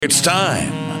It's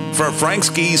time for Frank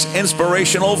Ski's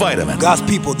Inspirational Vitamin. God's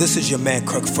people, this is your man,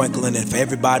 Kirk Franklin, and for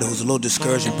everybody who's a little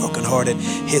discouraged and brokenhearted,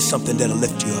 here's something that'll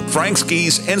lift you up. Frank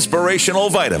Ski's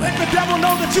Inspirational Vitamin. Let the devil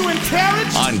know that you're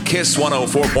encouraged. On KISS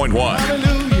 104.1.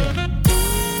 Hallelujah.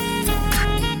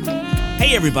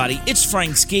 Hey everybody, it's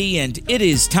Frank Ski, and it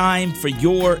is time for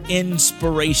your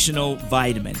Inspirational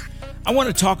Vitamin. I want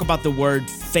to talk about the word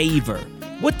favor.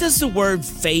 What does the word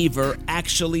favor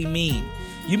actually mean?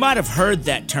 You might have heard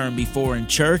that term before in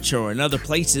church or in other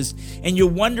places, and you're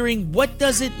wondering, what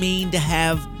does it mean to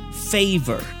have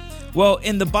favor? Well,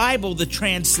 in the Bible, the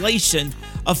translation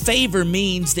of favor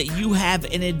means that you have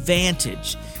an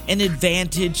advantage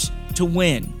to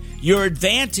win. Your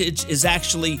advantage is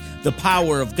actually the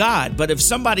power of God. But if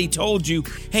somebody told you,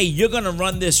 hey, you're going to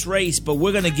run this race, but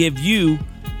we're going to give you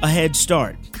a head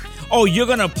start. Oh, you're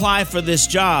going to apply for this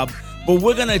job, but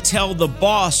we're going to tell the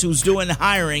boss who's doing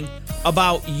hiring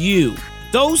about you.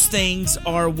 Those things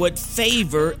are what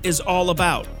favor is all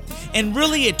about. And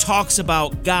really it talks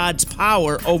about God's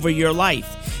power over your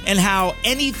life and how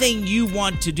anything you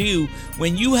want to do,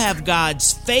 when you have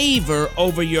God's favor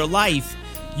over your life,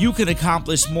 you can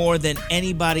accomplish more than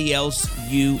anybody else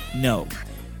you know.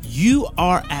 You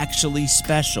are actually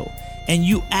special, and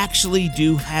you actually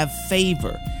do have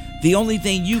favor. The only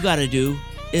thing you got to do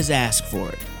is ask for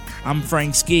it. I'm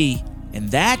Frank Ski,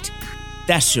 and that's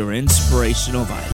your Inspirational Vitamin.